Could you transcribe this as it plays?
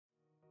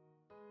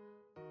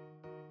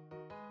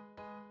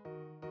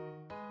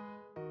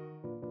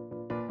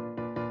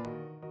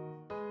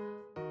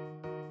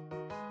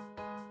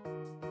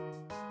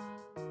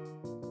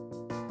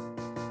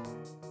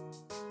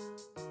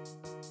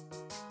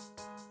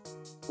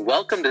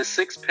Welcome to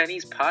Six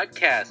Pennies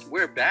Podcast.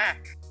 We're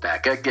back.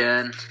 Back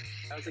again.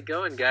 How's it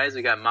going, guys?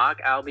 We got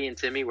Mock, Albie, and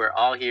Timmy. We're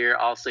all here,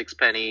 all six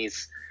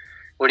pennies.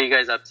 What are you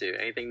guys up to?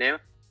 Anything new?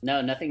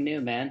 No, nothing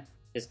new, man.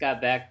 Just got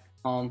back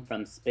home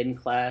from spin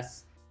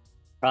class.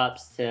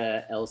 Props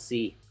to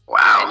LC.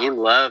 Wow. And you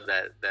love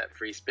that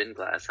free spin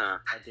class, huh?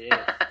 I did.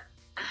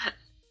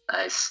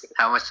 Nice.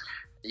 How much?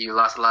 You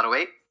lost a lot of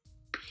weight?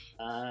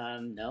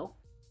 No,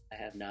 I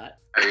have not.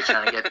 Are you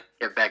trying to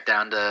get back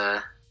down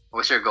to...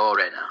 What's your goal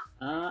right now?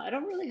 I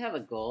don't really have a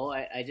goal.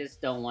 I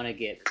just don't want to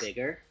get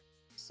bigger.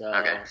 So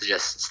Okay, so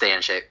just stay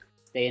in shape.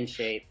 stay in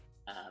shape.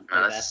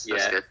 That's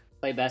good.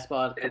 Play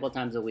basketball a couple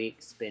times a week.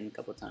 Spin a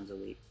couple times a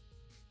week.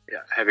 Yeah.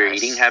 Have your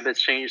Nice. eating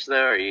habits changed,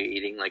 though? Are you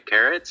eating, like,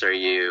 carrots? Or are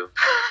you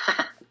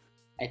I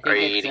think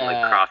eating,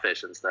 like,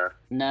 crawfish and stuff?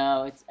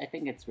 No, I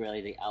think it's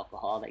really the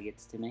alcohol that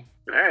gets to me.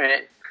 All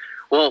right.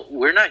 Well,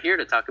 we're not here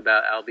to talk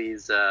about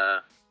Albie's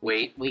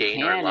weight We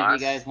gain can or loss.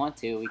 if you guys want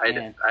to. We I-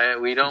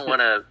 can. we don't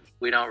want to.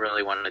 We don't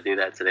really want to do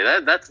that today.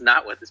 That's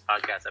not what this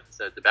podcast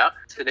episode's about.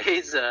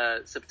 Today's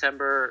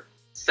September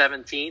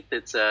 17th.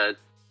 It's no,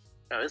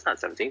 it's not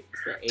 17th. It's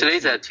the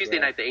Today's 18th, Tuesday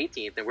yeah. night, the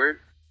 18th, and we're,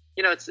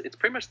 it's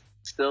pretty much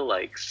still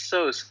like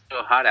so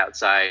hot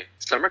outside.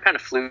 Summer kind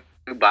of flew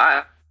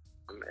by,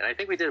 and I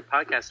think we did a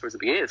podcast towards the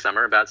beginning of the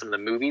summer about some of the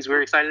movies we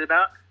were excited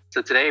about.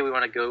 So today we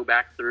want to go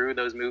back through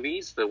those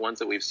movies, the ones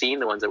that we've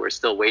seen, the ones that we're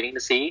still waiting to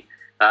see,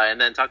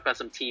 and then talk about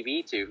some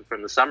TV too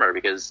from the summer,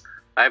 because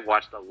I've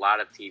watched a lot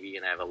of TV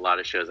and I have a lot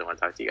of shows I want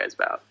to talk to you guys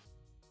about.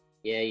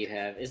 Yeah, you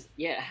have.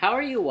 How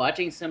are you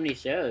watching so many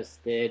shows?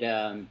 Did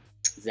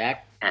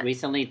Zach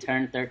recently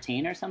turn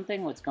 13 or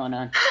something? What's going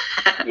on?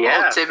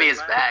 Yeah, Oh, Timmy is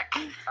back.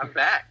 I'm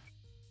back.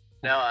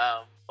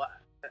 No,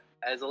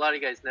 as a lot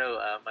of you guys know,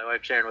 my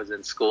wife Sharon was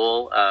in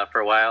school for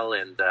a while,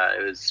 and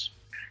it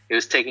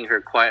was taking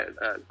her quite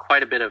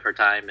a bit of her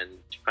time, and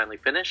she finally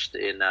finished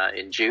in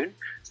June.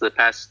 So the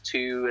past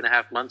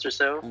 2.5 months or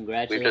so, we've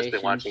Congratulations, just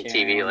been watching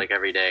Sharon. TV like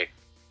every day.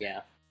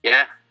 Yeah.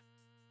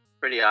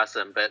 Pretty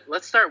awesome. But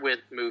let's start with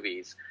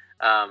movies.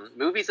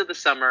 Movies of the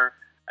summer.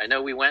 I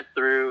know we went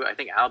through, I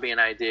think Albie and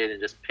I did, and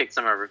just picked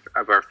some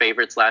of our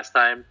favorites last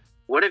time.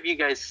 What have you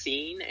guys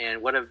seen,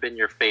 and what have been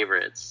your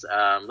favorites?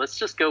 Let's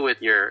just go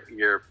with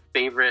your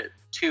favorite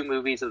 2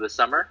 movies of the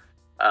summer,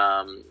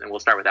 and we'll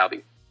start with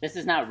Albie. This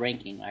is not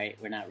ranking, right?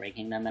 We're not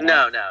ranking them at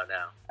all? No.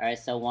 All right,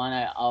 so one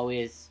I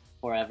always,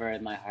 forever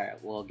in my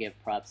heart, will give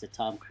props to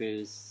Tom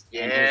Cruise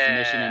and his Yeah.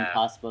 Mission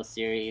Impossible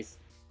series.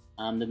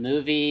 The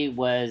movie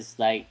was,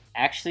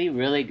 actually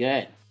really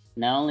good.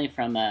 Not only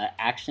from an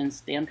action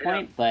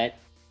standpoint, but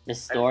the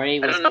story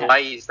I was... don't know why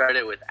you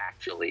started with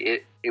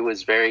actually. It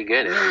was very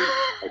good.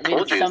 I told you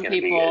it was some gonna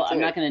be people, good, I'm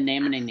too. not going to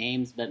name any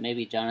names, but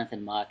maybe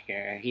Jonathan Mock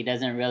here, he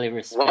doesn't really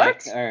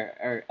respect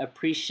or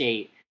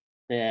appreciate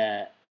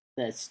the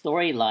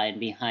storyline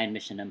behind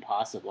Mission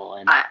Impossible.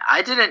 And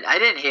I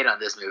didn't hate on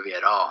this movie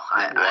at all.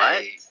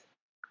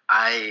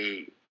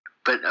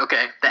 But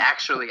okay, the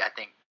actually I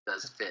think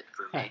does fit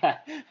for me.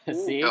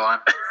 See? Go on.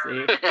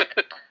 See?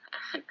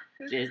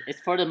 It's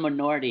for the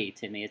minority,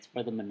 Timmy. It's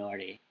for the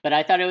minority. But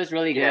I thought it was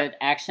really good. Yeah.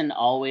 Action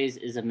always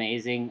is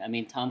amazing. I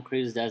mean, Tom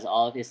Cruise does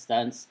all of his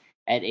stunts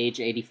at age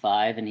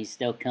 85, and he's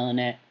still killing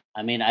it.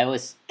 I mean, I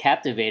was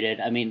captivated.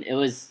 I mean, it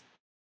was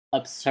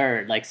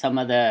absurd. Like, some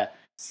of the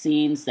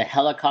scenes, the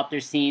helicopter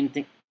scene,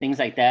 things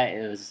like that,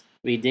 it was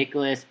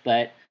ridiculous.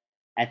 But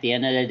at the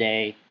end of the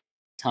day,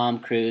 Tom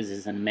Cruise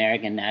is an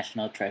American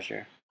national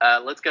treasure.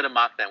 Let's go to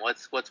Mock then.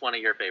 What's one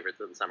of your favorites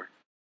of the summer?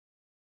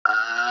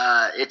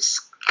 It's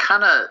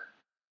kind of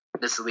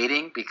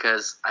misleading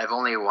because I've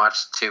only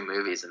watched 2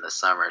 movies in the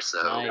summer,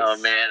 so Nice. Oh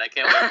man, I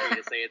can't wait for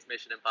you to say it's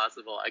Mission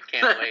Impossible. I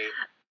can't wait.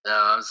 no,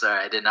 I'm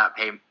sorry, I did not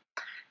pay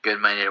good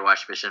money to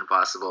watch Mission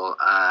Impossible.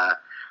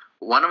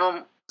 One of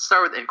them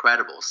start with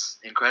Incredibles.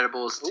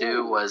 Incredibles 2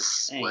 Ooh.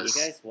 was Hey, you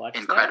guys watched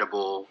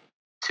Incredible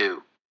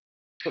 2.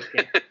 that?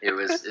 Okay. It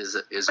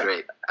was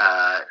great,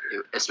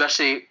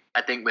 especially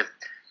I think with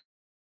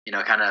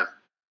kind of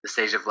the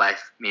stage of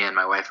life me and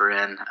my wife are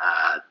in.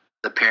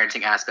 The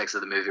parenting aspects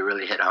of the movie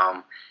really hit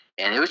home,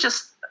 and it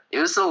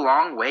was a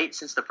long wait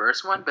since the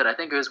first one, but I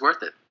think it was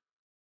worth it.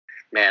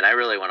 Man, I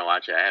really want to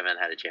watch it. I haven't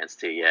had a chance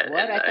to yet.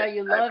 What? and I thought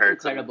you I've loved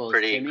heard some Incredibles,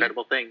 pretty Timmy.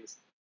 incredible things.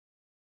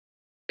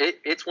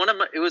 It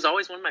was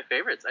always one of my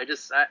favorites.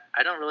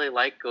 I don't really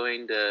like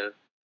going to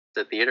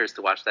theaters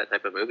to watch that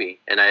type of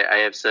movie, and I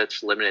have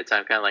such limited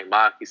time. Kind of like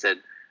Mock, he said,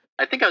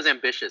 I think I was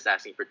ambitious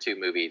asking for 2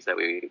 movies that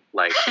we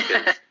like.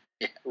 Because,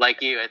 Yeah.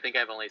 like you, I think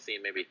I've only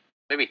seen maybe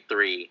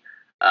 3.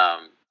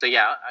 So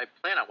yeah, I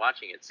plan on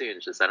watching it soon.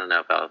 It's just I don't know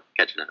if I'll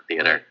catch it in the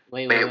theater.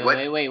 Wait.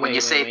 When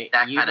you say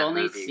that You've kind of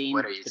only movie, seen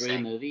what are you 3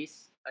 saying?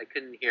 movies? I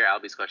couldn't hear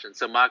Albie's question.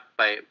 So Mock,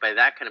 by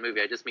that kind of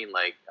movie, I just mean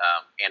like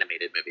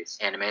animated movies.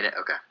 Animated?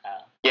 Okay.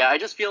 Yeah, I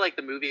just feel like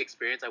the movie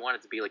experience, I want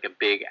it to be like a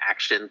big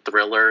action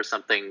thriller,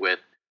 something with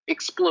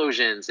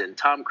explosions and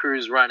Tom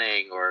Cruise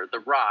running or The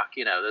Rock,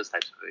 those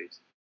types of movies.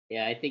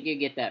 Yeah, I think you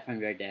get that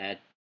from your dad.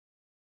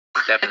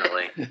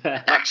 Definitely.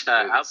 Action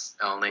Uh, movies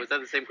only. Was that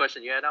the same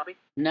question you had, Albie?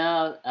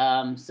 No,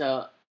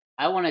 so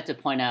I wanted to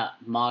point out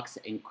Mock's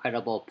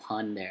incredible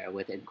pun there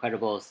with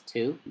Incredibles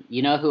 2.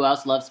 You know who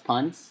else loves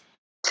puns?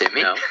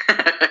 Timmy? No.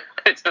 I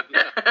don't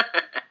know.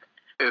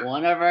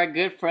 One of our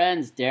good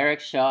friends, Derek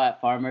Shaw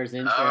at Farmers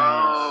Insurance.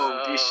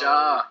 Oh, D.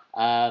 Shaw.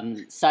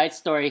 Side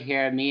story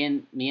here. Me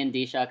and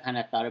D. Shaw kind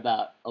of thought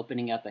about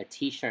opening up a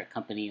T-shirt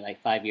company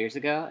like 5 years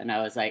ago, and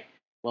I was like,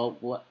 well,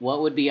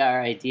 what would be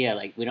our idea?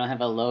 Like, we don't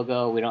have a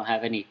logo, we don't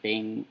have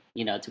anything,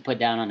 to put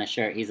down on a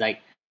shirt. He's like,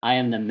 I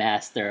am the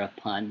master of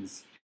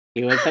puns.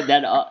 He would put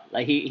that all,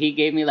 like he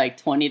gave me like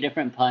 20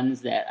 different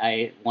puns that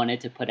I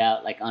wanted to put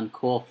out like on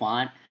cool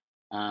font.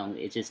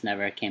 It just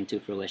never came to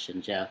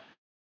fruition, Joe.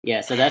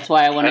 Yeah, so that's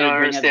why I wanted I don't to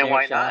bring up understand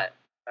why Derek Shaw. not.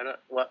 I don't.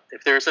 What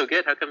if they're so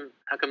good? How come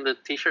the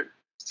T-shirt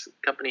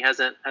company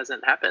hasn't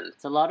happened?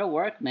 It's a lot of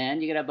work, man.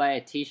 You gotta buy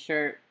a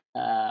T-shirt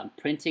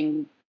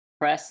printing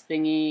press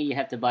thingy. You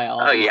have to buy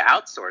all. Oh, you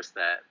outsource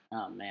that.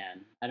 Oh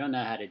man, I don't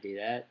know how to do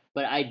that.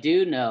 But I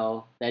do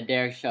know that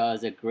Derek Shaw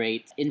is a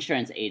great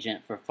insurance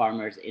agent for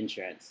Farmers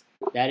Insurance.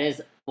 That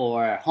is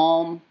for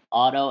home,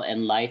 auto,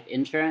 and life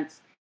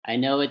insurance. I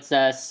know it's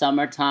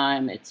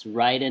summertime. It's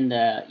right in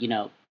the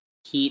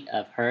heat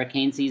of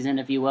hurricane season,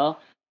 if you will.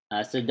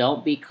 So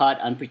don't be caught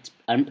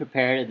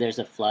unprepared if there's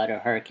a flood or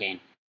hurricane.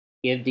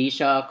 Give D.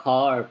 Shaw a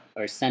call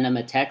or send him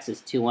a text.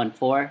 It's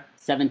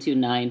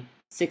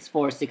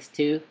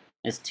 214-729-6462.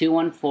 It's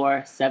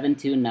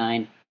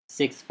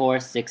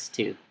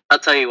 214-729-6462. I'll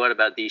tell you what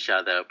about D.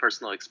 Shaw, though.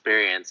 Personal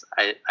experience.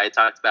 I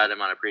talked about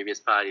him on a previous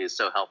pod. He was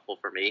so helpful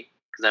for me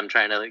because I'm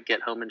trying to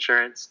get home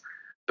insurance.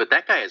 But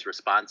that guy is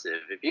responsive.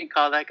 If you can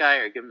call that guy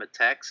or give him a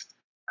text,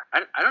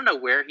 I don't know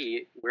where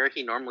he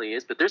normally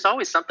is, but there's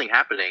always something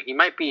happening. He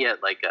might be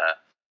at like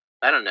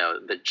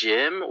the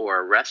gym or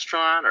a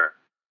restaurant, or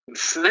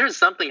so there's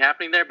something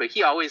happening there. But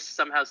he always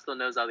somehow still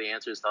knows all the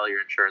answers to all your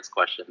insurance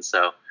questions.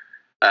 So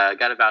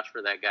got to vouch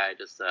for that guy.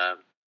 Just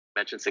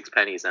mention 6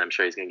 pennies, and I'm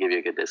sure he's going to give you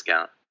a good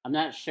discount. I'm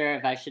not sure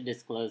if I should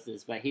disclose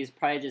this, but he's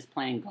probably just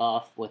playing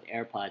golf with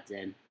AirPods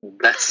in.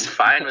 That's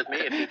fine with me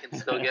if he can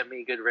still get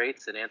me good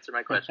rates and answer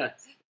my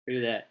questions.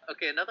 True that.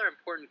 Okay, another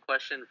important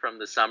question from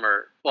the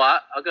summer. Well,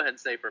 I'll go ahead and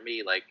say for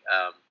me,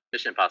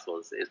 Mission Impossible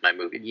is my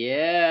movie.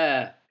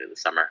 Yeah. For the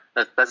summer.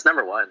 That's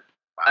number one.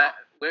 Wow.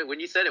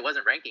 When you said it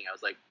wasn't ranking, I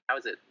was like, how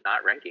is it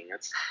not ranking?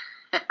 That's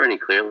pretty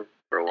clear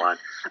for one.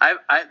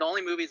 The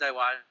only movies I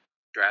watched,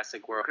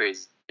 Jurassic World,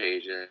 Crazy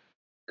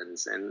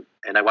Asians, and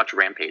I watched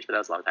Rampage, but that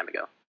was a long time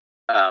ago.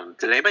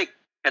 Did anybody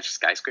catch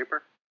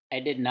Skyscraper? I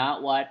did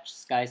not watch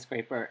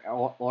Skyscraper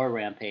or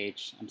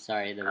Rampage. I'm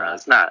sorry.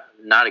 It's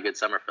not a good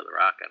summer for The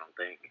Rock, I don't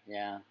think.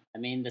 Yeah. I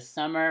mean, the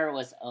summer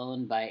was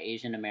owned by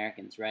Asian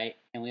Americans, right?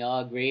 Can we all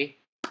agree?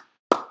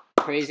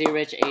 Crazy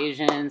Rich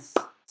Asians,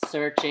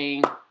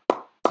 Searching,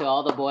 To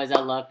All the Boys I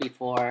Loved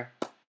Before.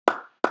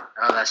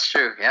 Oh, that's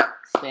true. Yeah.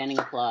 Standing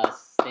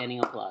applause.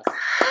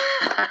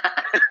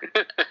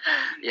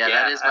 Yeah,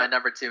 that is my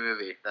number 2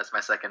 movie. That's my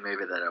second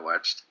movie that I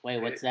watched.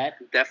 Wait, what's that?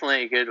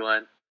 Definitely a good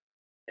one.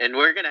 And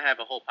we're going to have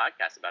a whole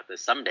podcast about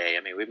this someday.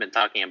 I mean, we've been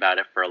talking about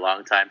it for a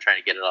long time, trying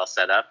to get it all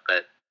set up,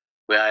 but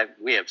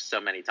we have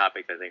so many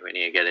topics I think we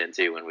need to get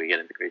into when we get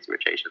into Crazy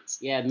Rich Asians.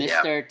 Yeah,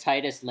 Mr.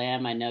 Titus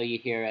Lamb, I know you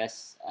hear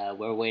us.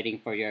 We're waiting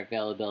for your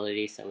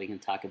availability so we can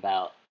talk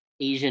about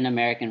Asian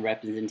American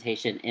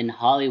representation in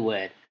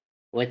Hollywood.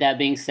 With that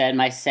being said,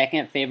 my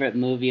second favorite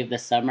movie of the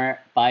summer,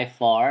 by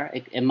far,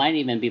 it might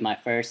even be my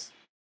first,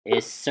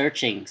 is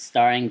Searching,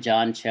 starring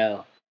John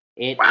Cho.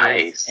 It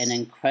is an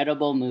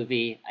incredible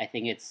movie. I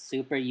think it's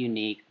super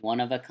unique, one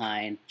of a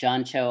kind.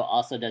 John Cho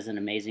also does an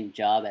amazing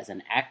job as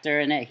an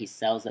actor in it. He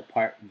sells the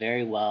part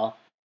very well.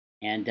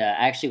 And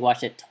I actually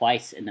watched it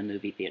twice in the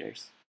movie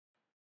theaters.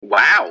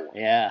 Wow.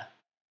 Yeah.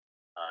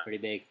 Pretty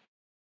big.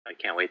 I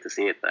can't wait to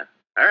see it then.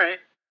 All right.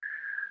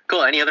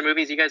 Cool. Any other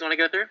movies you guys want to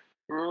go through?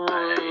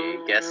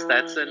 I guess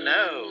that's a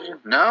no.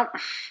 No,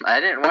 I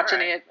didn't watch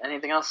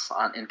anything else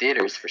in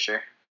theaters for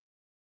sure.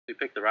 We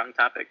picked the wrong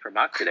topic for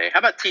Mock today. How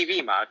about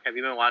TV, Mock? Have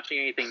you been watching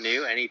anything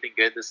new? Anything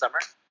good this summer?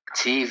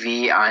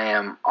 TV, I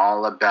am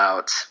all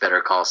about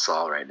Better Call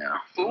Saul right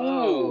now.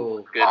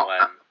 Ooh, good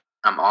one.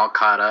 I'm all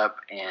caught up,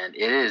 and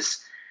it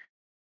is.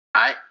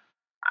 I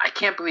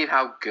can't believe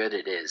how good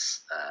it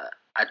is.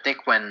 I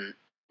think when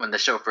the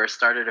show first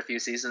started a few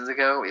seasons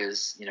ago, it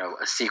was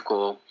a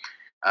sequel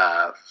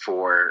or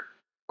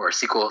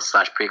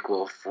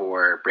sequel/prequel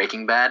for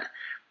Breaking Bad.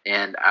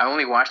 And I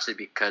only watched it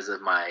because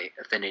of my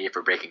affinity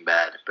for Breaking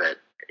Bad, but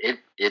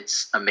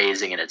it's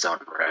amazing in its own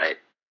right.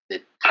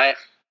 I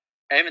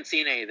haven't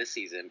seen any this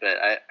season, but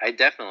I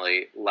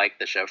definitely liked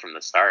the show from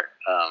the start.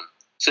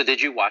 So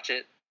did you watch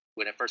it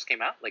when it first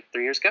came out, like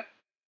 3 years ago?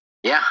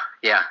 Yeah,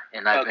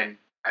 and I've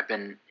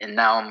been, and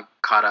now I'm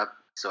caught up.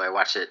 So I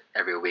watch it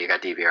every week. I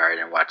DVR it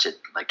and watch it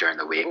like during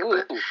the week.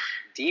 Ooh, but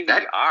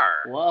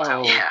DVR.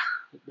 Whoa. Yeah.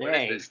 What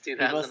is this,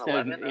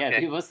 2011?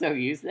 People still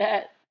use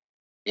that?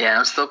 Yeah,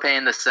 I'm still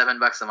paying the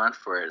 $7 a month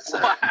for it. So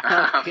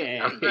Okay.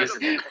 I'm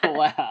using it.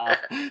 Wow.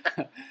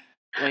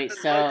 Wait,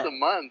 $7 a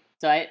month.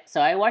 So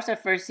I watched the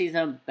first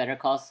season of Better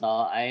Call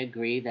Saul. I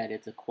agree that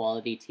it's a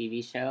quality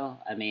TV show.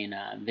 I mean,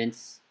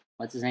 Vince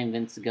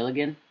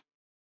Gilligan.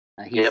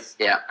 Yep.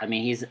 Yeah. I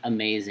mean, he's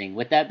amazing.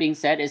 With that being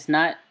said, is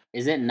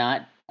it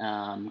not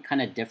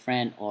kind of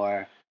different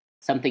or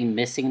something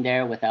missing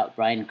there without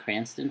Bryan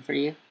Cranston for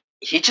you?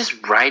 He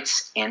just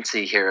writes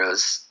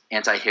anti-heroes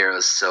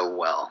so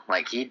well.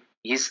 Like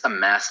he's a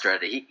master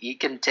at it. He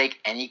can take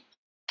any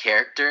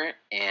character,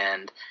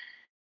 and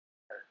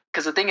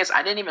because the thing is,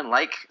 I didn't even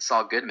like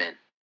Saul Goodman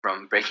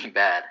from Breaking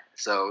Bad,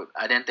 so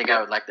I didn't think I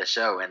would like the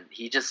show. And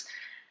he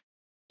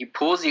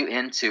pulls you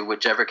into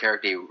whichever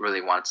character he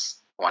really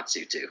wants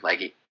you to.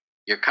 Like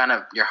your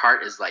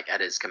heart is like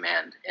at his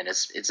command, and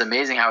it's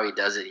amazing how he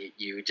does it.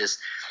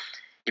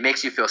 He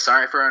makes you feel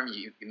sorry for him.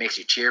 He makes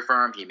you cheer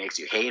for him. He makes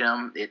you hate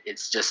him.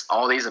 It's just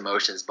all these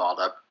emotions balled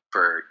up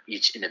for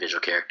each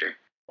individual character.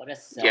 What a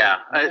sell!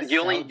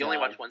 You only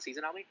watched one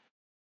season, Albie?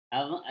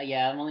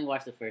 I've only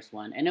watched the first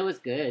one, and it was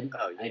good.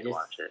 Oh, you didn't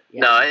watch it?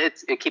 Yeah. No,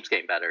 it keeps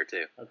getting better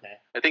too. Okay.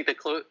 I think the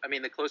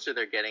closer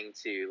they're getting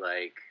to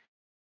like,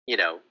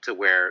 to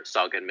where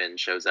Saul Goodman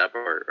shows up,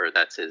 or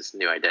that's his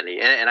new identity.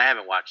 And I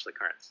haven't watched the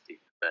current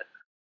season, but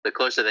the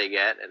closer they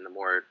get, and the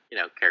more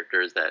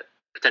characters that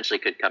potentially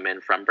could come in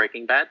from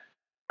Breaking Bad,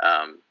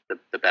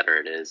 the better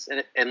it is.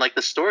 And like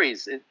the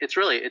stories,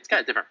 it's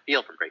got a different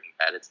feel from Breaking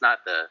Bad. It's not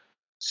the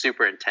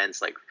super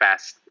intense, like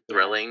fast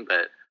thrilling,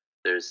 but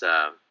there's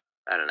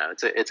I don't know.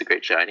 It's a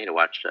great show. I need to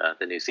watch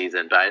the new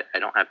season, but I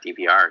don't have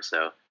DVR,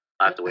 so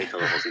I'll have to wait till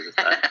the whole season's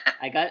done.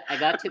 I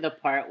got to the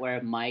part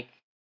where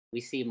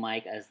we see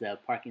Mike as the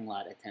parking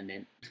lot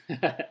attendant.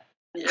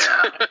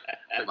 Yeah,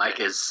 Mike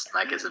is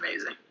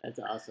amazing. That's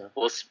awesome.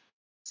 Well,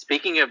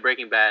 speaking of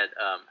Breaking Bad,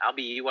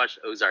 Albie, you watched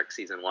Ozark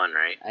season 1,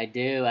 right? I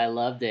do. I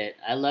loved it.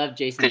 I love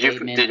Jason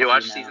Bateman. Did you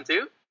watch season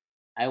 2?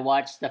 I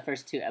watched the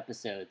first 2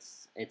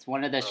 episodes. It's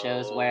one of the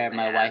shows where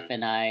my wife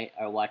and I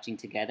are watching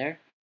together,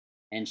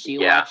 and she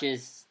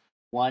watches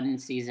one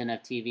season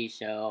of TV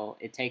show.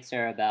 It takes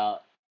her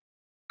about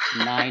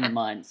 9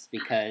 months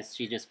because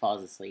she just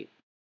falls asleep.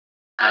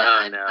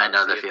 I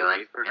know the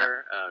feeling for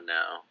her. Oh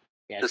no.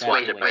 Yeah, just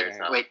wait.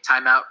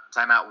 Time out.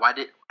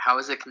 How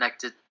is it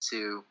connected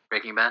to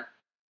Breaking Bad?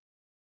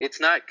 It's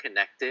not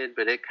connected,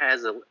 but it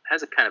has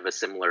a kind of a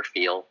similar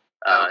feel.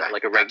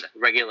 Like a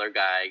regular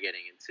guy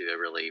getting into a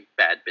really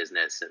bad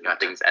business and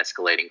things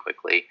escalating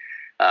quickly.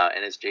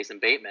 And it's Jason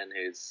Bateman,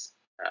 who's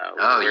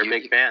we're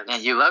big fans.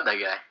 And you love that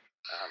guy.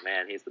 Oh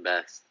man, he's the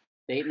best.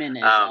 Bateman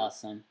is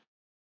awesome.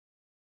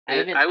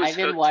 I was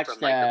hooked from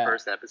the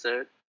first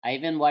episode. I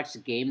even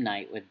watched Game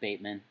Night with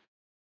Bateman.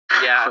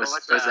 Yeah,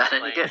 was that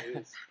any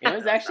good? It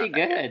was actually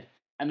good.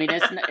 I mean,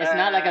 it's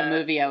not like a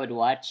movie I would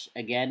watch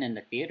again in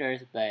the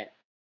theaters, but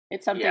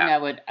it's something I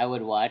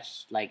would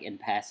watch like in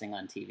passing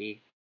on TV.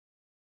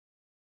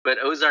 But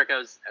Ozark, I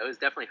was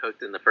definitely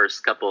hooked in the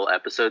first couple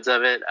episodes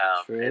of it,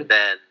 and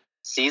then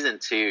season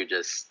 2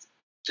 just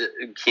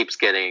keeps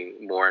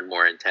getting more and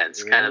more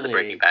intense, kind of the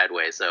Breaking Bad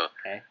way. So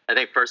I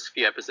think first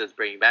few episodes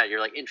Breaking Bad, you're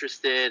like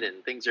interested,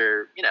 and things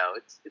are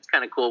it's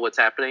kind of cool what's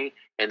happening,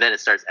 and then it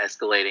starts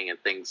escalating and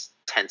things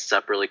tense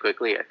up really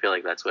quickly. I feel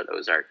like that's what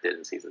Ozark did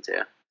in season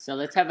 2. So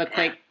let's have a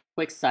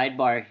quick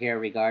sidebar here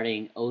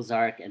regarding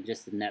Ozark and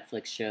just the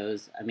Netflix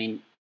shows. I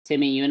mean,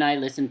 Timmy, you and I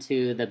listened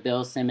to the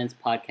Bill Simmons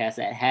podcast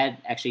that had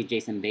actually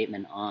Jason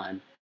Bateman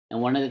on.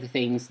 And one of the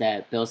things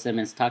that Bill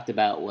Simmons talked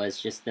about was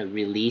just the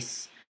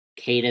release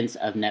cadence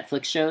of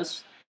Netflix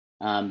shows.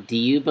 Do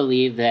you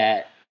believe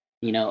that,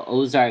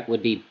 Ozark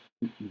would be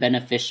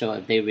beneficial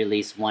if they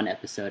release one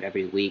episode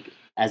every week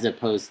as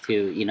opposed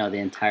to, the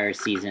entire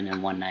season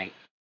in one night?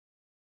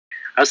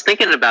 I was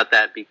thinking about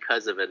that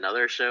because of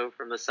another show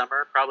from the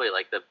summer, probably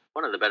like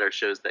one of the better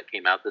shows that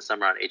came out this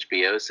summer on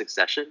HBO,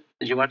 Succession.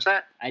 Did you watch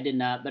that? I did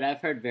not, but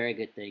I've heard very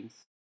good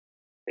things.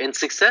 In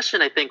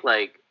Succession, I think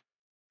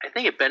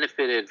it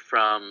benefited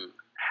from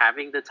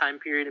having the time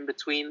period in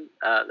between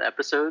the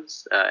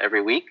episodes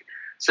every week,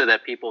 so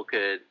that people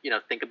could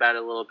think about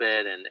it a little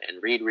bit and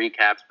read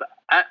recaps. But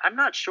I'm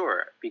not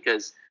sure,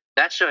 because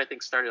that show I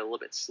think started a little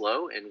bit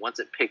slow, and once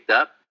it picked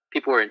up,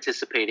 people were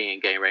anticipating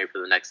and getting ready for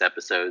the next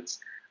episodes.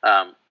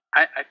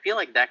 I feel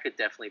like that could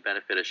definitely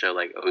benefit a show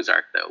like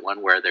Ozark, though,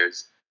 one where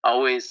there's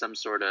always some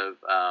sort of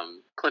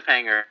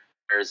cliffhangers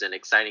and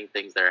exciting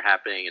things that are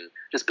happening, and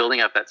just building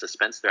up that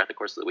suspense throughout the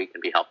course of the week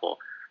can be helpful.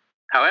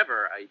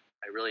 However, I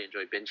really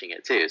enjoy binging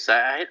it too, so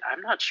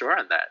I'm not sure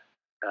on that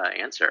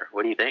answer.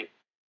 What do you think?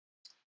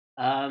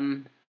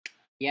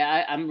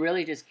 Yeah, I'm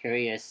really just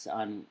curious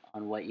on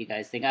what you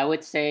guys think. I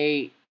would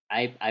say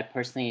I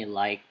personally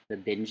like the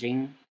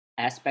binging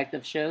aspect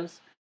of shows.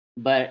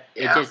 But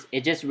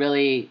it just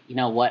really,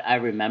 what I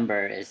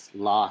remember is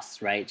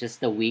Lost, right? Just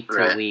the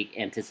week-to-week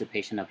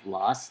anticipation of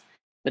Lost.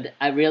 But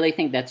I really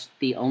think that's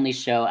the only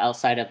show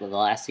outside of the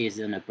last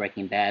season of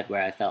Breaking Bad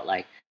where I felt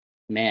like,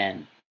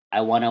 man,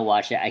 I want to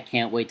watch it. I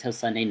can't wait till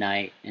Sunday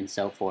night and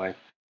so forth.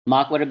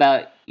 Mock, what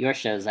about your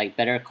shows? Like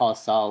Better Call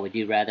Saul, would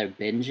you rather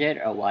binge it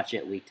or watch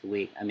it week to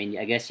week? I mean,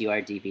 I guess you are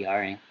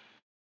DVRing.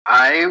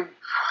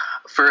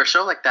 For a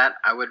show like that,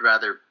 I would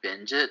rather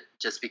binge it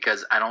just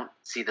because I don't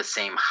see the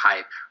same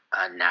hype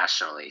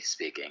nationally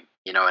speaking.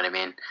 You know what I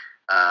mean?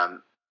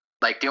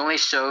 Like the only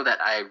show that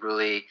I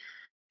really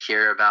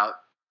hear about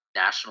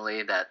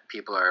nationally that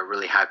people are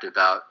really hyped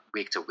about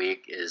week to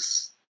week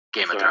is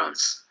Game of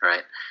Thrones,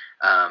 right?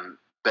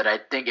 But I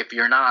think if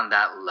you're not on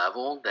that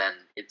level, then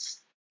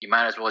you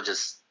might as well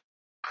just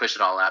push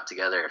it all out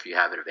together if you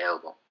have it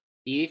available.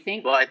 Do you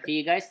think? Do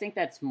you guys think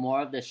that's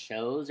more of the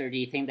shows, or do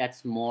you think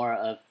that's more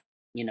of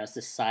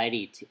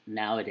society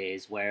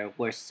nowadays, where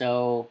we're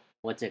so,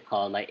 what's it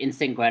called, like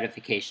instant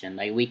gratification?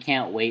 Like we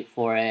can't wait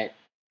for it.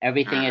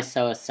 Everything is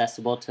so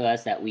accessible to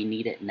us that we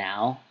need it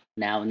now.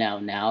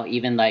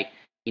 Even like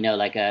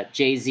like a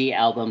Jay-Z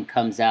album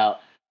comes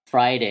out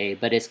Friday,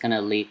 but it's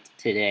gonna leak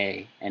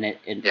today, and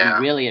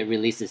it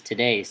releases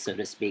today, so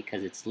to speak,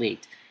 because it's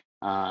leaked.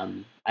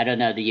 I don't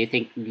know. Do you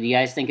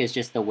guys think it's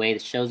just the way the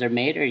shows are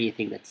made, or do you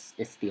think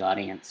it's the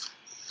audience?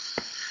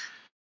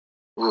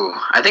 Ooh,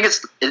 I think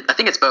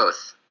it's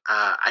both.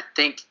 I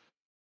think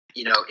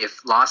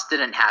if Lost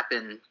didn't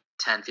happen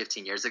 10,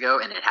 15 years ago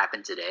and it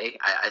happened today,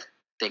 I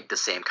think the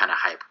same kind of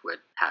hype would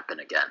happen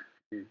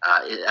again.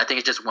 I think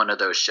it's just one of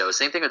those shows.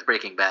 Same thing with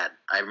Breaking Bad.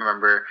 I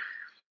remember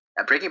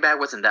Breaking Bad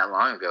wasn't that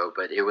long ago,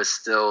 but it was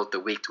still the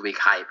week-to-week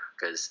hype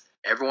because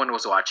everyone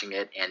was watching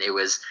it, and it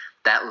was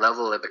that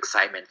level of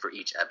excitement for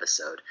each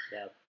episode.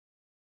 Yeah.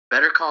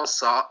 Better Call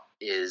Saul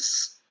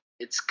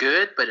it's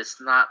good, but it's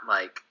not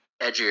like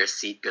edge of your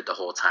seat good the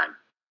whole time.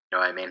 You know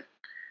what I mean?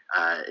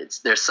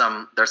 There's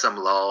some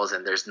lulls,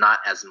 and there's not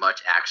as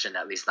much action,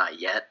 at least not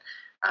yet.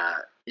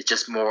 It's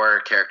just more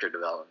character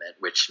development,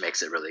 which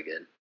makes it really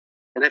good.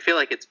 And I feel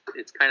like it's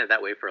kind of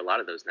that way for a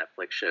lot of those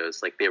Netflix shows,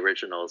 like the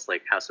originals,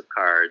 like House of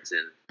Cards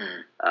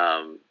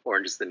and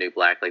Orange is the New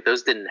Black. Like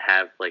those didn't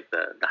have like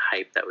the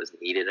hype that was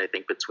needed, I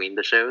think, between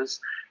the shows.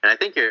 And I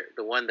think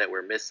the one that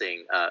we're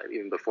missing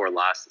even before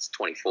Lost is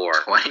 24.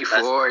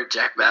 24,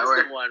 Jack Bauer.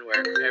 That's the one where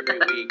every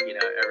week,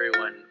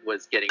 everyone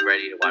was getting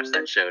ready to watch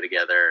that show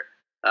together,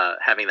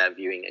 having that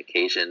viewing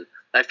occasion.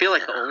 I feel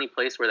like the only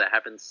place where that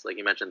happens, like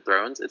you mentioned,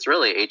 Thrones, it's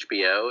really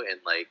HBO and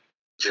like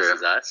This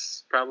Is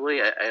Us,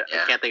 probably. I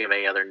can't think of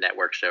any other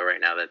network show right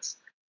now that's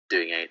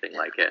doing anything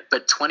like it.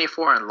 But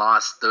 24 and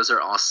Lost, those are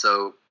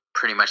also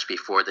pretty much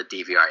before the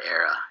DVR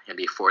era and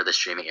before the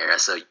streaming era,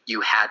 so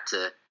you had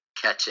to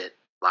catch it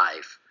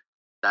live.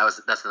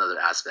 That's another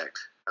aspect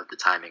of the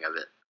timing of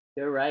it.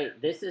 You're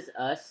right. This Is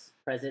Us,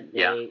 present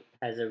day,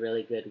 has a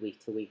really good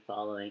week-to-week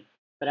following.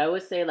 But I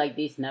would say like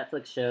these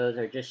Netflix shows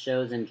or just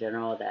shows in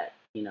general that,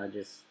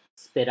 just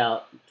spit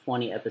out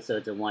 20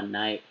 episodes in one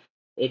night,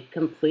 it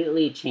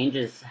completely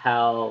changes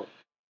how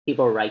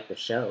people write the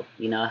show,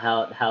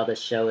 how the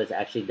show is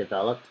actually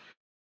developed.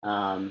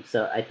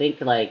 So I think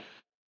like,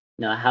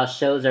 how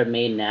shows are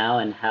made now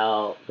and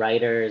how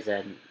writers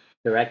and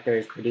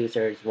directors,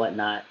 producers,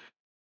 whatnot,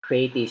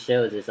 create these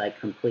shows is like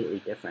completely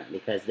different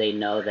because they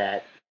know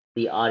that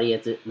the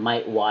audience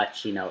might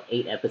watch,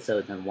 8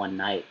 episodes in one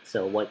night.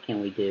 So what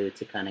can we do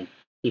to kind of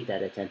keep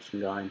that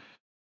attention going?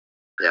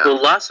 Yeah.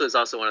 Well, Lost was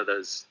also one of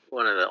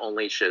the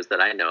only shows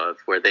that I know of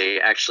where they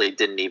actually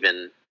didn't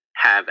even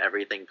have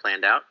everything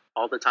planned out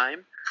all the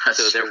time.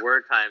 There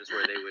were times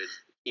where they would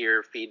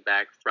hear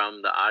feedback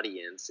from the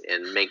audience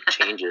and make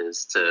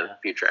changes to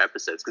future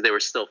episodes because they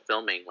were still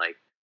filming like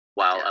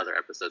while other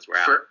episodes were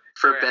out.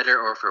 For better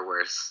or for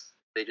worse.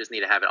 They just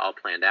need to have it all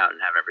planned out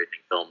and have everything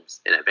filmed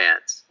in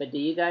advance. But do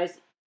you guys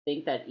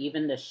think that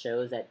even the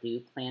shows that do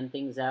plan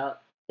things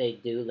out, they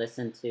do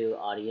listen to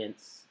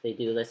audience, they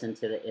do listen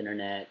to the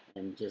internet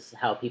and just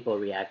how people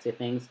react to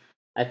things?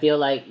 I feel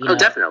like,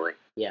 definitely.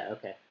 Yeah,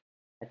 okay.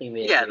 I think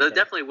they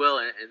definitely will,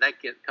 and that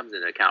comes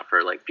into account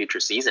for like future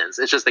seasons.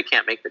 It's just they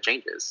can't make the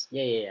changes.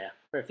 Yeah.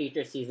 For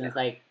future seasons,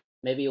 like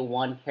maybe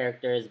one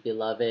character is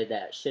beloved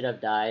that should have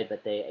died,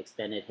 but they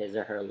extended his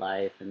or her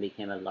life and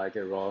became a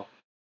larger role.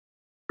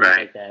 Right.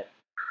 Like that.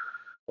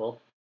 Cool.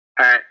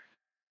 All right.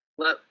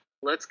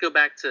 Let's go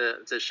back to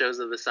shows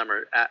of the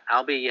summer.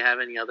 Albie, you have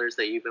any others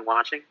that you've been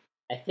watching?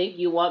 I think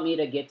you want me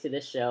to get to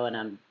this show,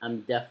 and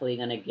I'm definitely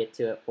gonna get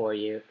to it for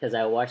you because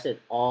I watched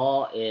it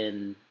all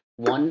in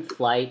one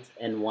flight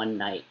and one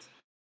night,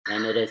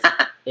 and it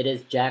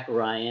is Jack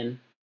Ryan.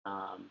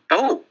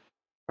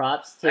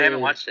 Props to. I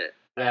haven't watched it.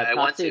 Yeah, I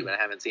want to, but I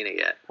haven't seen it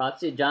yet.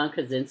 Props to John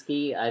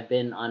Krasinski. I've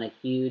been on a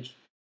huge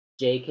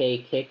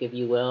JK kick, if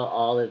you will.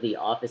 All of the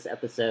Office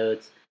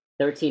episodes.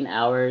 13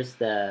 Hours,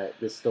 the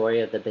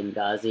story of the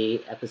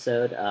Benghazi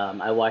episode.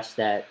 I watched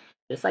that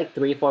just like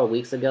 3-4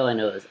 weeks ago, and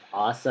it was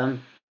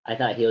awesome. I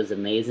thought he was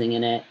amazing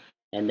in it.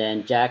 And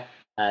then Jack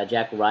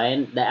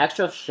Ryan, the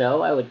actual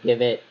show, I would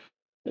give it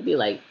maybe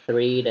like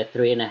 3 to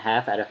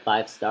 3.5 out of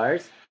 5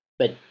 stars.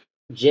 But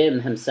Jim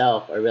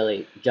himself, or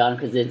really John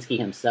Krasinski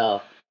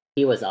himself,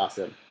 he was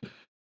awesome.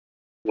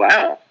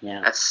 Wow.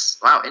 Yeah.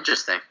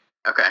 Interesting.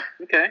 Okay.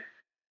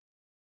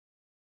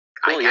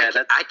 Cool,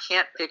 I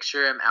can't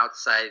picture him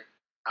outside.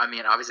 I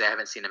mean, obviously, I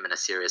haven't seen him in a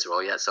serious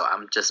role yet, so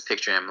I'm just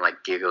picturing him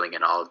like giggling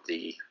in all of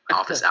the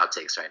Office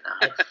outtakes right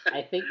now.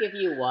 I think if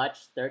you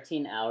watch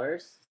 13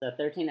 Hours, so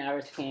 13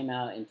 Hours came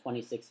out in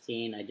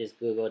 2016. I just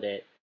Googled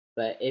it,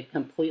 but it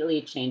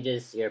completely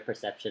changes your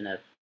perception of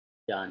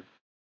John.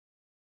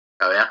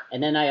 Oh yeah.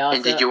 And then I also.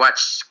 And did you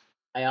watch?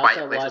 I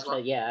also watched.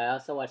 Well? I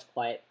also watched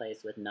Quiet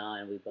Place with Na,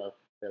 and we both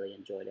really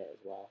enjoyed it as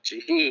well.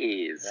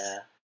 Jeez. Yeah.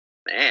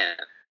 Man.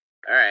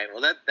 All right.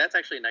 Well, that's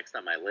actually next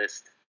on my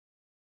list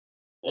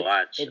to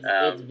watch.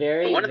 It's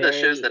very, but one of the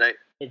very, shows that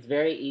it's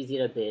very easy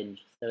to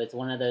binge. So it's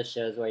one of those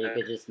shows where you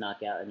could just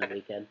knock out in a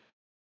weekend.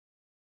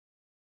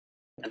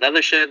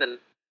 another show that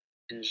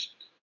I binged-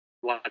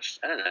 watched,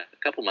 I don't know,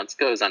 a couple months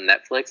ago is on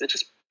Netflix. It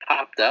just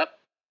popped up.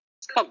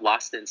 It's called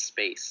Lost in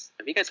Space.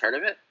 Have you guys heard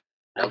of it?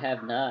 I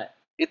have not.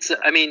 It's,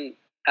 I mean,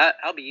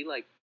 Albie, you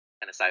like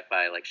kind of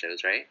sci-fi like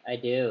shows, right? I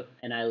do,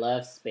 and I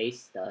love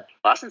space stuff.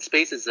 Lost in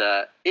Space is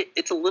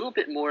it's a little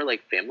bit more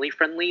like family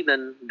friendly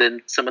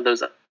than some of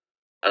those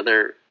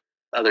other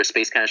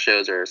space kind of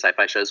shows or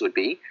sci-fi shows would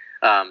be,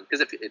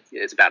 because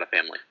it's about a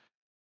family,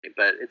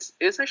 but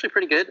it's actually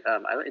pretty good.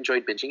 I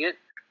enjoyed binging it.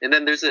 And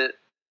then there's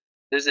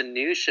a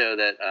new show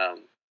that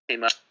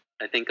came up,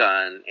 I think,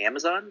 on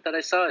Amazon that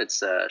I saw.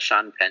 It's a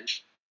Sean Penn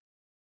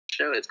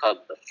show. It's called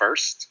The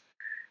First,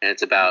 and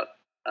it's about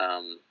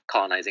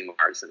colonizing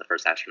Mars and the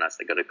first astronauts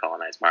that go to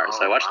colonize Mars.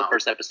 So I watched the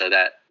first episode of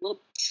that. A little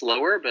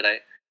slower, but I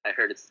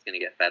heard it's going to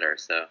get better.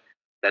 So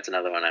that's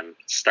another one I'm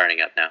starting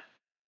up now.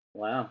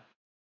 Wow.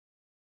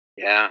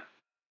 Yeah.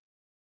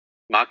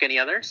 Mock, any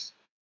others?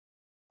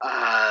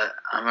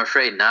 I'm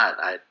afraid not.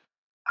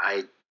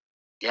 I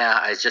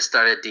just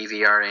started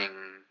DVRing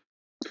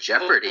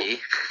Jeopardy.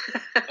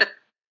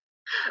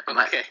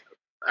 Okay.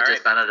 I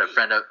just found out a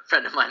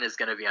friend of mine is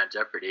going to be on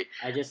Jeopardy.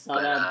 I just saw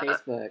that on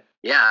Facebook.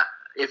 Yeah,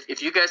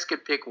 if you guys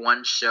could pick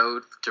one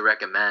show to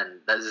recommend,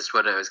 that is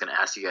what I was going to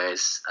ask you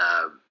guys.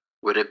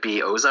 Would it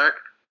be Ozark?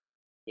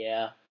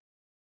 Yeah,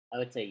 I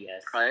would say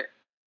yes.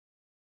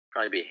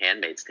 Probably be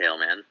Handmaid's Tale,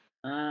 man.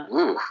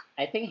 Ooh.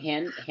 I think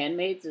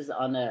Handmaids is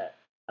on the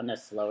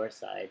slower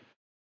side.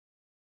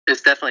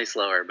 It's definitely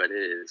slower, but it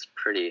is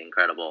pretty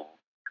incredible.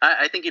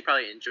 I think you'd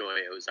probably enjoy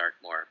Ozark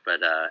more, but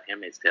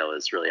Handmaid's Tale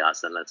is really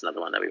awesome. That's another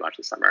one that we watched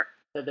this summer.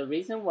 So the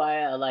reason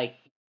why I like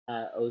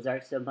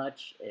Ozark so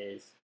much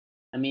is,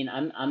 I mean,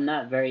 I'm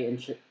not very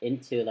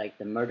into like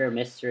the murder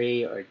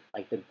mystery or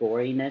like the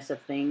goriness of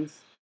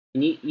things.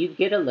 And you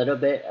get a little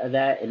bit of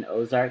that in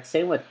Ozark.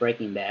 Same with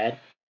Breaking Bad,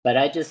 but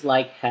I just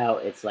like how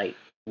it's like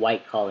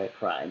white collar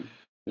crime.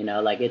 You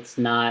know, like it's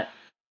not.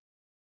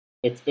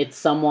 It's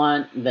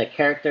someone. The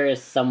character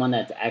is someone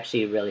that's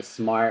actually really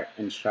smart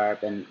and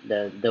sharp, and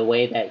the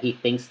way that he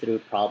thinks through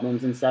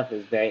problems and stuff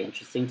is very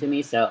interesting to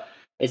me. So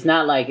it's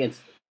not like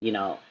it's, you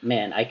know,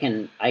 man, I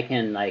can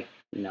like,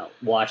 you know,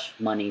 wash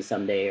money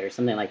someday or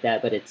something like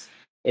that. But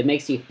it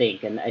makes you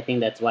think, and I think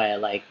that's why I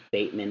like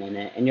Bateman in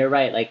it. And you're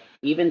right, like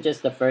even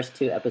just the first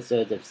 2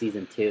 episodes of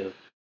season 2,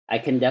 I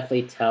can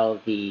definitely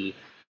tell the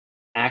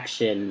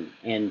action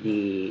and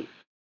the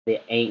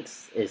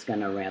angst is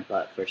gonna ramp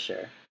up for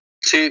sure.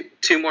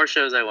 Two more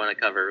shows I want to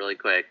cover really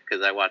quick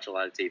because I watch a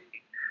lot of TV.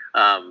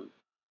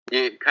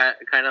 You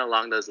kind of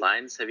along those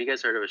lines. Have you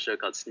guys heard of a show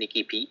called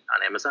Sneaky Pete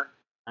on Amazon?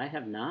 I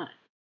have not.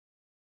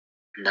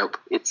 Nope.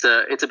 It's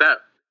about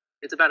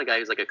a guy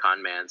who's like a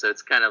con man. So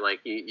it's kind of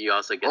like you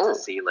also get to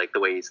see like the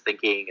way he's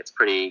thinking. It's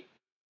pretty.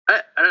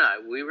 I don't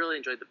know. We really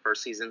enjoyed the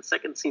first season.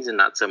 Second season,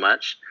 not so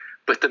much.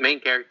 But the main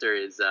character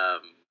is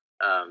the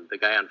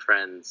guy on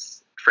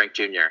Friends, Frank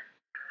Jr.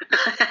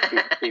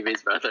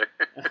 Phoebe's brother.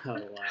 Oh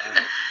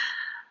wow.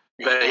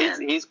 But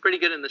he's pretty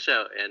good in the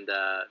show, and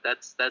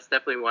that's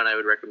definitely one I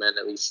would recommend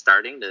at least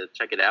starting to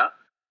check it out.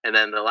 And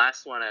then the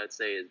last one I would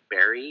say is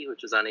Barry,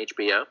 which is on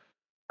HBO,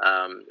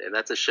 and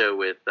that's a show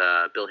with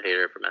Bill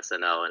Hader from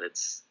SNL, and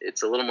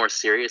it's a little more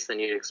serious than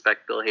you'd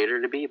expect Bill Hader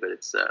to be, but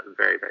it's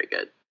very, very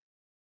good.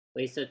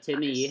 Wait, so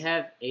Timmy, you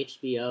have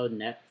HBO,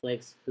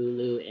 Netflix,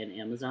 Hulu, and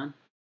Amazon?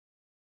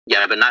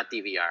 Yeah, but not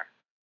DVR.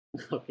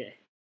 Okay.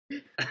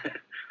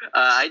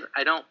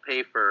 I don't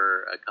pay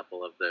for a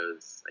couple of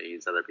those. I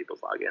use other people's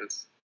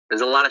logins.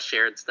 There's a lot of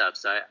shared stuff.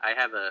 So I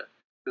have a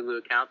Hulu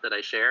account that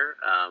I share.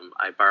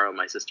 I borrow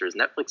my sister's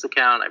Netflix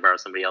account. I borrow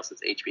somebody else's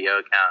HBO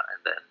account,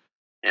 and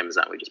then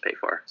Amazon we just pay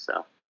for.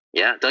 So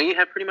yeah, don't you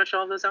have pretty much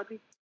all of those, Albie?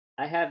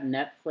 I have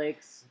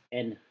Netflix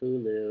and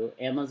Hulu.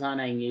 Amazon,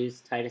 I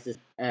use Titus's.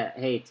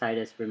 Hey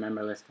Titus,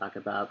 remember? Let's talk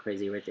about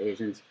Crazy Rich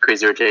Asians.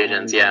 Crazy Rich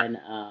Asians, yeah. And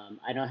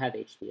I don't have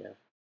HBO.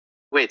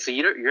 Wait, so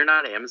you're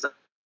not an Amazon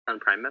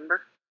Prime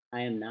member?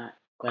 I am not,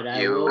 but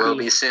I You will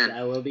be soon.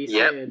 I will be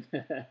Yep. soon.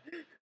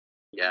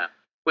 Yeah.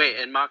 Wait,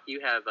 and Mock, you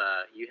have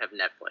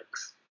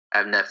Netflix. I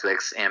have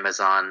Netflix,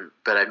 Amazon,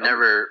 but I've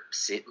never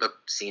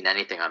seen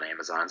anything on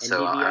Amazon. And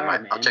So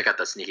DVR, I'll check out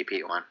the Sneaky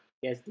Pete one.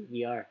 Yes,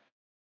 DVR.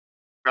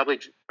 Probably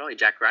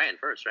Jack Ryan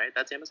first, right?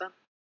 That's Amazon?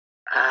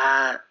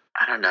 I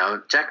don't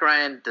know. Jack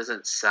Ryan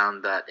doesn't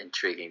sound that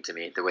intriguing to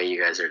me, the way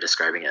you guys are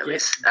describing it, at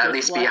least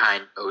watch,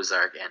 behind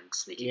Ozark and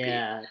Sneaky Pete.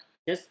 Yeah,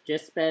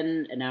 just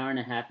spend an hour and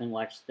a half and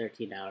watch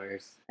 13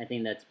 hours. I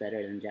think that's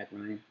better than Jack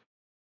Ryan.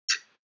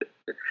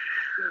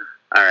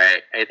 All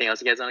right. Anything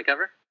else you guys want to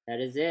cover? That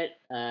is it.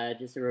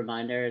 Just a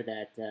reminder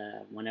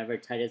that whenever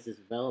Titus is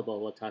available,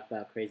 we'll talk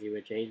about Crazy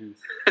Rich Asians.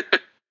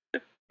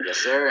 Yes,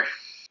 sir.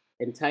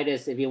 And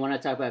Titus, if you want to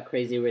talk about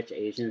Crazy Rich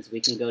Asians, we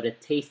can go to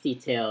Tasty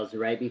Tales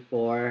right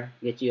before,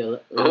 get you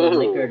a little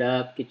liquored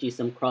up, get you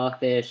some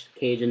crawfish,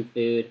 Cajun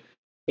food.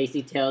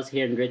 Tasty Tales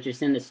here in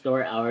Richardson, the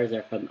store hours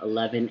are from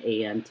 11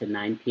 a.m. to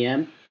 9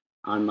 p.m.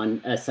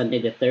 on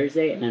Sunday to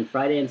Thursday, and then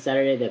Friday and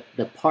Saturday,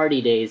 the party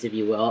days, if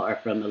you will, are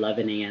from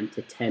 11 a.m.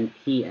 to 10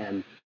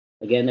 p.m.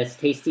 Again, that's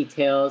Tasty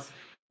Tales.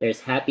 There's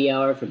happy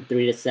hour from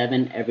 3 to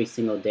 7 every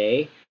single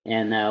day.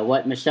 And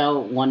what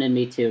Michelle wanted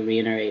me to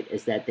reiterate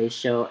is that they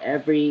show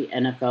every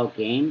NFL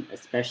game,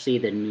 especially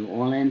the New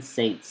Orleans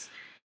Saints.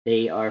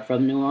 They are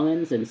from New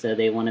Orleans, and so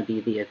they want to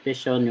be the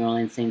official New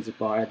Orleans Saints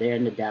bar there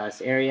in the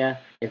Dallas area.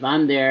 If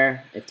I'm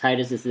there, if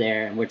Titus is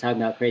there, and we're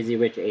talking about Crazy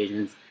Rich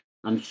Asians,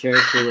 I'm sure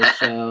she will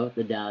show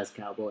the Dallas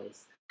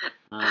Cowboys.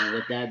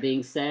 With that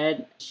being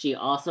said, she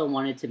also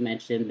wanted to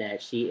mention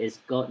that she is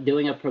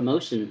doing a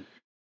promotion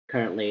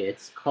currently.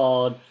 It's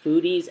called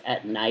Foodies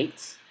at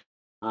Night.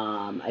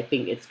 I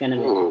think it's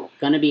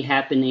gonna be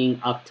happening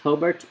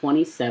October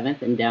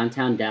 27th in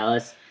downtown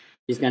Dallas.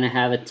 She's gonna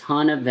have a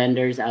ton of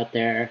vendors out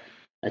there,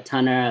 a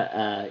ton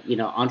of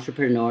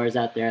entrepreneurs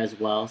out there as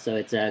well. So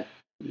it's a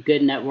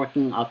good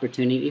networking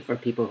opportunity for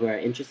people who are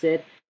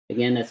interested.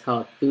 Again, that's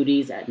called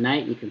Foodies at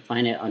Night. You can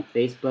find it on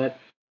Facebook,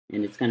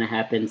 and it's gonna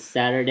happen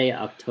Saturday,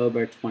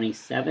 October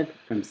 27th,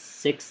 from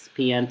 6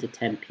 p.m. to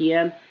 10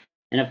 p.m.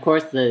 And of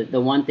course, the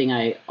one thing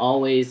I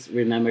always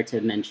remember to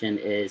mention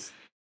is,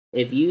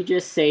 if you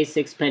just say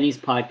Six Pennies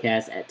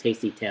Podcast at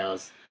Tasty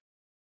Tales,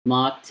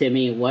 Mock,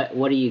 Timmy, what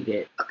do you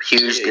get? A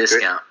huge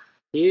discount.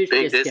 Huge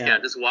big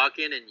discount. Just walk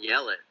in and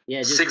yell it.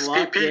 Yeah, just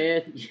walk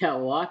in. Yeah,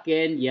 walk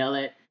in, yell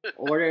it,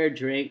 order a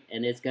drink,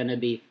 and it's gonna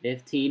be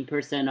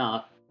 15%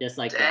 off, just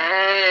like that.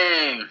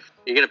 Dang!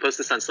 You're gonna post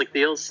this on Slick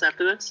Deals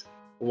after this?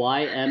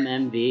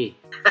 YMMV.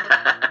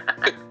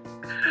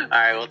 All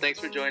right, well, thanks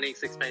for joining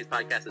Six Pennies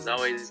Podcast. As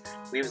always,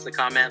 leave us a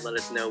comment. Let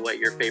us know what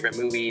your favorite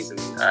movies and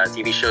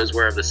TV shows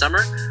were of the summer.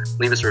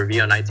 Leave us a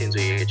review on iTunes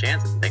when you get a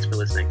chance, and thanks for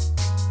listening.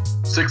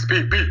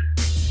 6PP.